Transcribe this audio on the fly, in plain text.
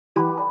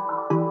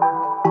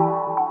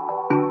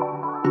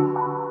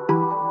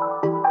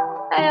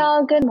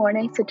Good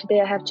morning. So today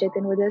I have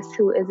Chetan with us,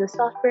 who is a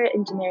software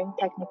engineering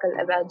technical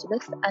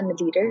evangelist and a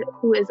leader,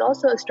 who is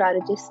also a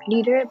strategist,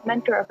 leader,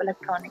 mentor of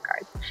electronic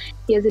arts.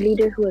 He is a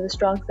leader who has a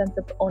strong sense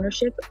of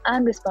ownership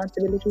and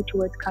responsibility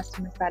towards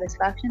customer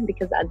satisfaction,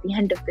 because at the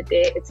end of the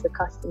day, it's the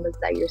customers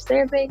that you're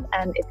serving.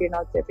 And if you're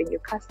not serving your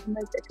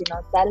customers, if you're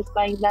not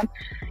satisfying them,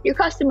 your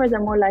customers are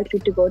more likely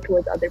to go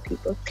towards other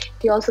people.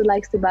 He also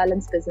likes to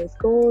balance business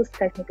goals,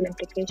 technical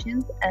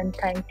implications, and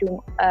time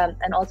to,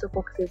 and also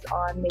focuses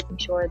on making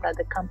sure that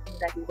the company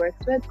that he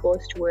works with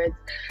goes towards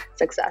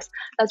success.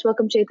 Let's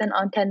welcome Chetan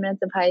on 10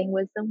 Minutes of Hiring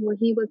Wisdom, where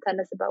he will tell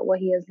us about what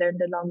he has learned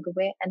along the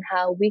way and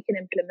how we can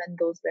implement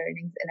those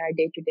learnings in our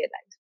day-to-day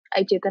lives.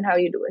 Hi, Chetan, how are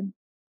you doing?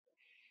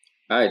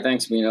 Hi,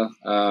 thanks, Meena.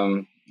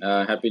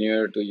 Happy New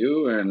Year to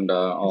you and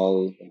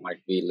all who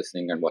might be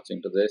listening and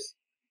watching to this.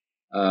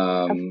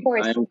 Of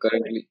course.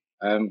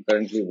 I'm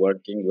currently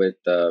working with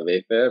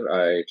Wayfair.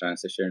 I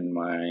transitioned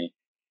my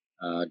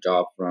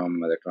job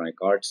from electronic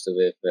arts to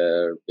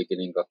Wayfair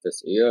beginning of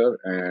this year,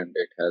 and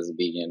it has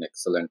been an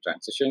excellent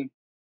transition.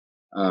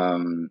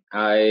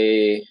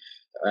 I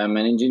am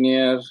an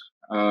engineer,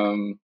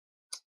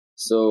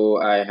 so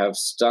I have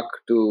stuck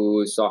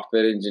to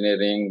software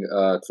engineering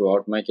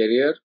throughout my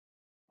career.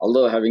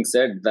 Although having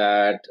said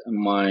that,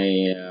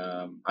 my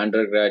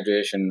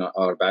undergraduation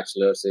or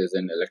bachelor's is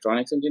in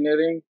electronics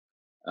engineering,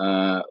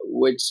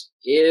 which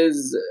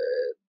is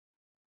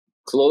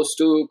close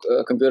to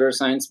computer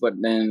science, but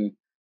then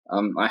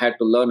I had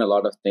to learn a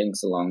lot of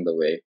things along the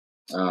way.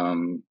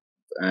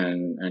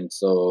 And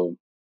so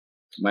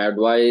my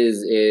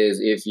advice is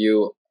if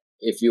you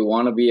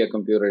want to be a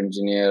computer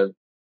engineer,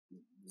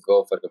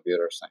 go for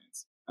computer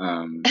science.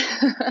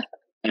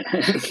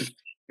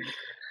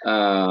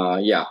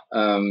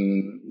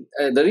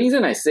 The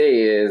reason I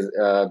say is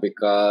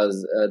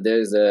because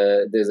there's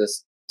a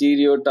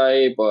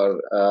stereotype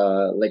or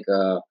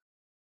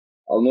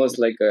almost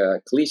like a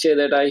cliche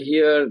that I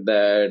hear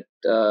that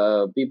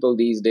people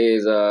these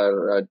days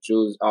are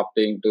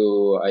opting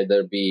to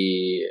either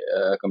be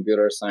a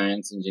computer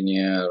science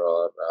engineer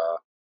or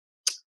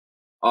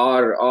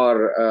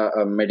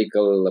a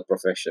medical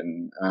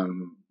profession.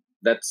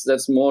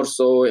 That's more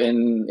so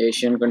in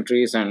Asian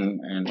countries and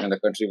the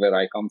country where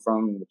I come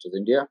from, which is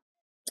India.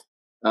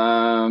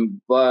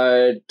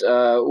 But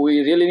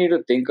we really need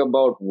to think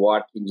about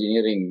what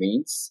engineering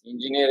means.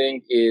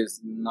 Engineering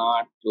is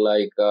not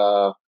like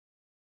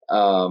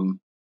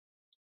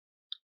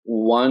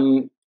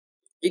one.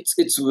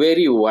 It's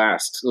very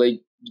vast.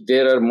 Like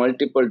there are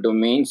multiple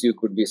domains you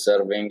could be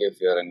serving if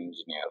you're an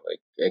engineer.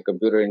 Like a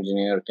computer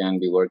engineer can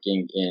be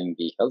working in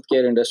the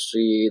healthcare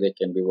industry. They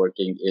can be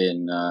working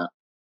in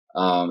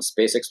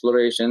space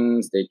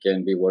explorations. They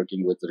can be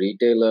working with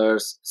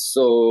retailers.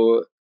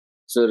 So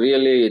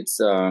really, it's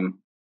the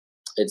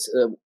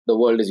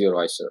world is your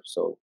oyster.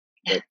 So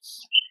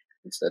that's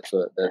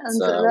what I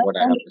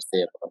have to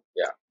say about.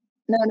 Yeah.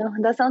 No,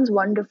 that sounds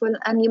wonderful.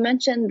 And you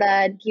mentioned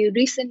that you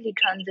recently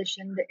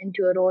transitioned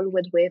into a role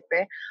with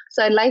Wayfair.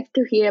 So I'd like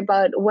to hear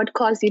about what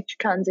caused you to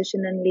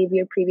transition and leave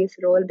your previous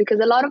role,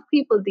 because a lot of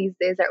people these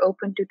days are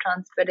open to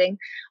transferring,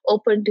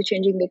 open to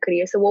changing their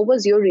career. So what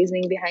was your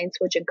reasoning behind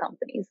switching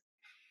companies?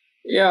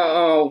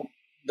 Yeah,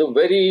 the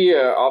very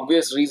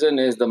obvious reason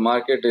is the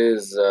market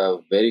is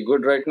very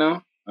good right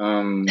now.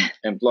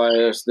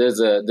 Employers,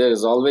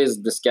 there's always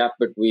this gap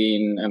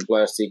between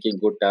employers seeking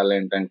good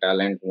talent and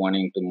talent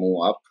wanting to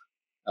move up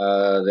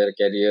their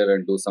career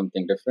and do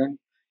something different.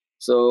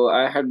 So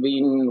I had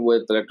been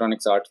with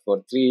electronics arts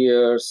for 3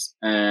 years,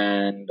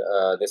 and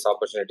this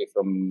opportunity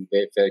from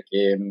Wayfair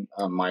came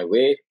my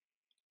way.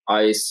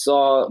 I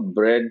saw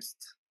breadth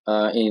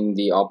in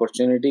the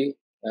opportunity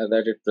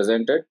that it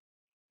presented,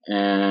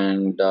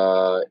 and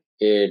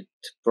it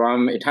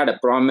had a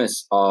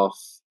promise of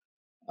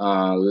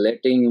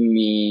letting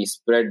me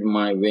spread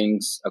my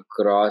wings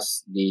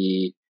across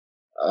the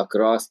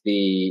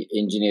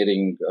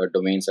engineering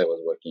domains I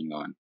was working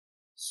on.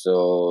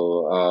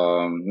 So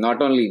not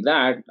only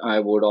that, I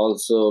would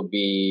also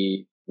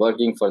be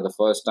working for the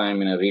first time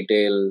in a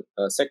retail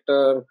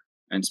sector,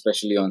 and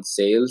especially on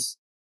sales.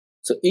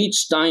 So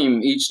each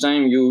time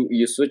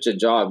you switch a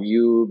job,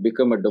 you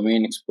become a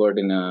domain expert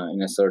in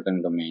a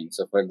certain domain.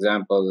 So for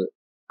example,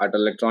 at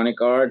electronic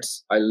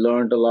arts, I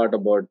learned a lot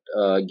about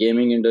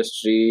gaming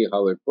industry,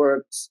 how it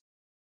works.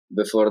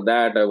 Before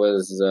that, I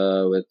was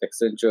with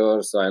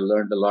Accenture, so I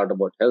learned a lot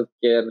about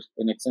healthcare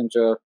in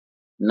Accenture.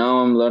 Now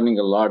I'm learning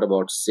a lot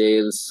about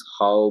sales,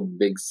 how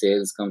big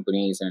sales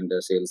companies and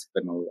their sales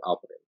funnel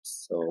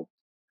operates. So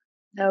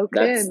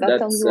Okay, that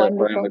sounds that's a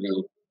wonderful.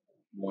 primary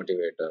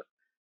motivator.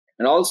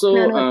 And also,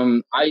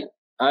 No.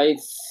 I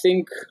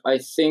think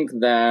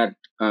that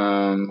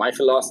my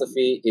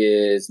philosophy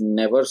is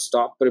never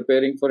stop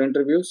preparing for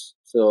interviews.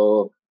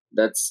 So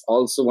that's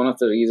also one of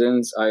the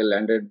reasons I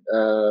landed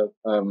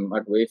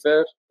at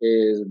Wayfair,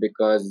 is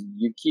because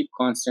you keep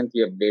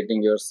constantly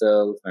updating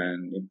yourself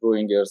and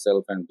improving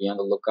yourself and be on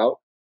the lookout,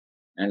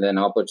 and then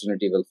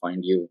opportunity will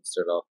find you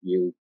instead of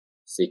you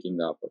seeking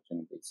the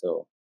opportunity.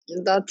 So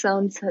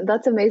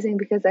That's amazing,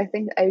 because I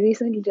think I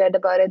recently read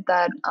about it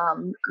that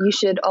you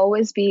should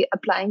always be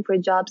applying for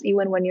jobs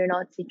even when you're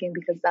not seeking,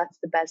 because that's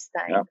the best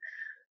Yeah, time.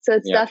 So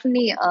it's yeah,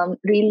 definitely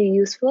really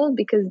useful,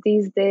 because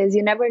these days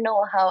you never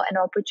know how an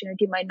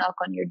opportunity might knock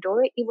on your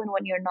door, even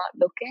when you're not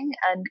looking.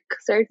 And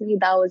certainly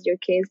that was your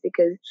case,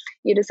 because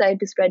you decided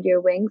to spread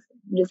your wings,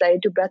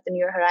 decided to broaden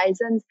your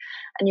horizons,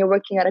 and you're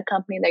working at a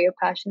company that you're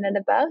passionate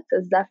about. So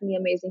it's definitely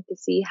amazing to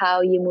see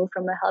how you move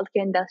from a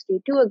healthcare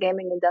industry to a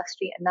gaming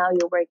industry, and now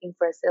you're working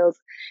for a sales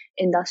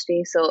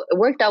industry. So it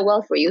worked out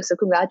well for you. So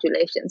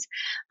congratulations.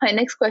 My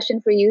next question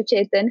for you,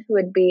 Chetan,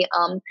 would be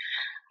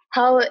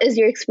how is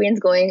your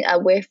experience going at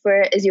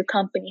Wayfair? Is your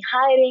company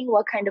hiring?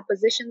 What kind of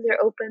positions are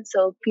open?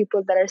 So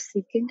people that are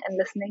seeking and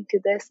listening to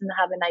this and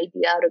have an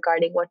idea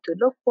regarding what to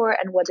look for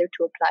and whether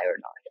to apply or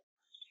not.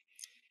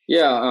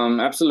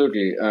 yeah.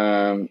 Absolutely.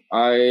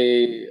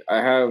 I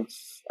have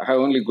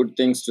only good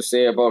things to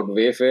say about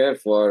Wayfair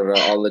for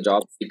all the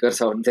job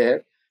seekers out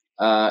there.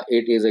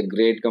 It is a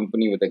great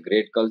company with a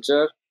great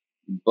culture,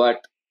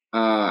 but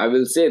I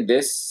will say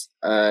this: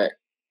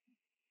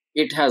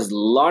 it has a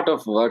lot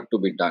of work to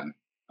be done.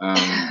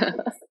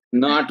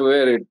 Not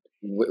where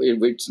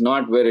it's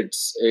not where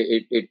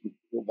it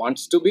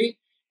wants to be,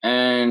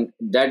 and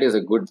that is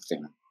a good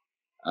thing.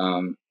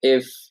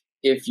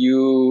 If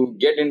you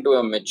get into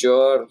a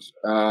mature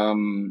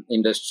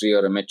industry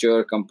or a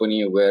mature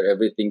company where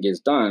everything is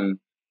done,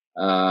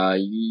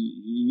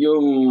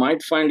 you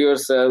might find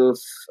yourself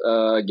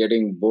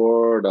getting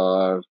bored,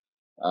 or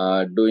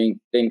doing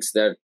things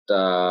that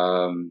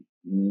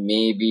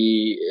may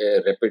be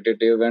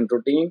repetitive and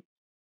routine.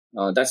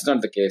 That's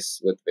not the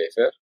case with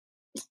Wayfair.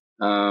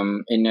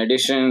 In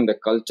addition, the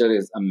culture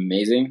is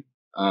amazing.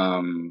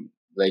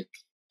 Like,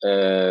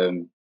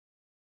 um,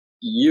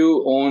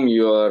 you own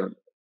your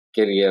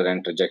career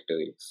and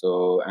trajectory.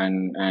 So,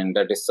 and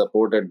that is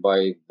supported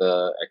by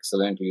the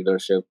excellent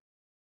leadership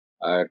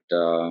at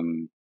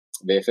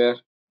Wayfair.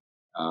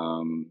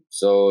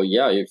 So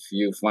yeah, if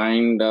you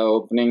find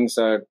openings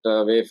at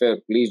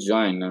Wayfair, please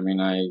join. I mean,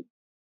 I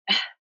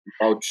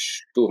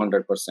vouch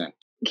 200%.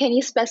 Can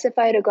you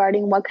specify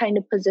regarding what kind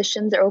of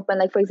positions are open?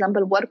 Like, for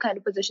example, what kind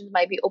of positions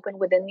might be open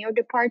within your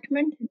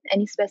department?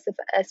 Any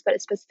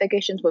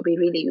specifications would be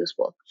really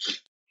useful.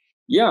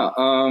 Yeah.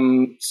 I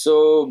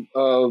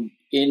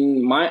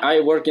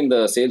work in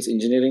the sales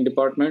engineering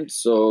department.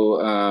 So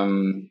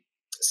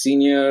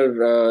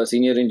senior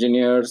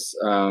engineers,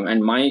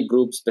 and my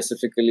group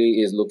specifically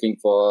is looking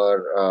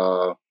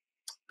for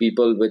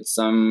people with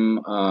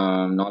some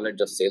knowledge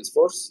of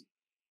Salesforce.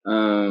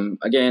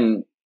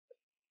 Again,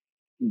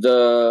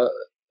 the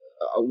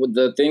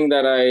thing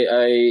that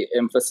I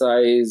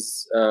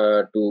emphasize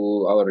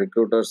to our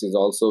recruiters is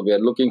also we are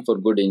looking for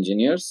good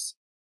engineers.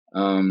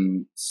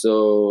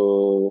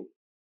 So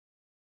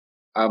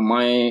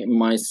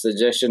my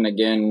suggestion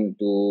again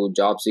to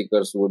job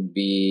seekers would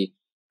be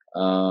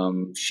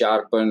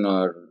sharpen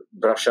or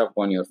brush up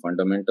on your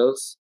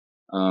fundamentals.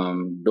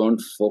 Don't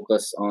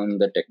focus on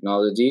the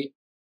technology.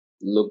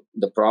 Look,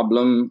 the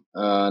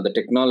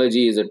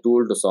technology is a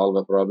tool to solve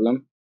a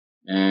problem,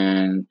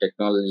 and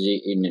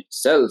technology in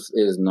itself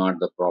is not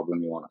the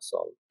problem you want to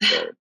solve.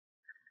 So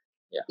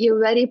yeah. You're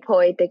very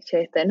poetic,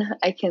 Chetan.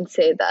 I can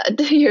say that.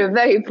 You're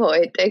very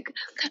poetic.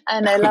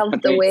 And I love the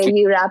Thank way you.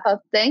 you wrap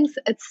up things.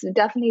 It's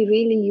definitely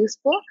really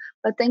useful.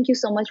 But thank you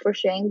so much for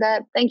sharing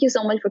that. Thank you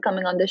so much for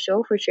coming on the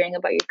show, for sharing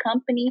about your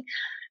company.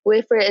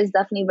 Wayfair is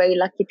definitely very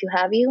lucky to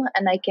have you.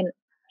 And I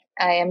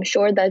am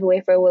sure that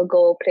Wayfair will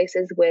go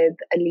places with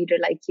a leader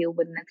like you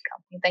within its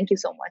company. Thank you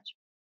so much.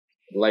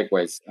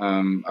 Likewise.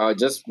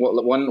 Just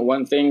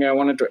one thing I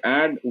wanted to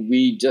add.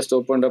 We just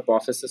opened up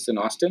offices in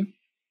Austin.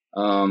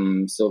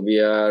 So we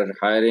are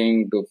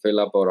hiring to fill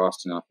up our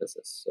Austin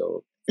offices.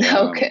 So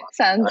Okay,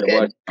 sounds I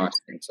work good. in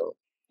Austin. So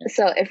yeah.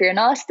 So if you're in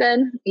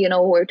Austin, you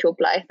know where to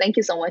apply. Thank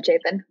you so much,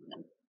 Ethan.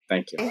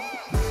 Thank you.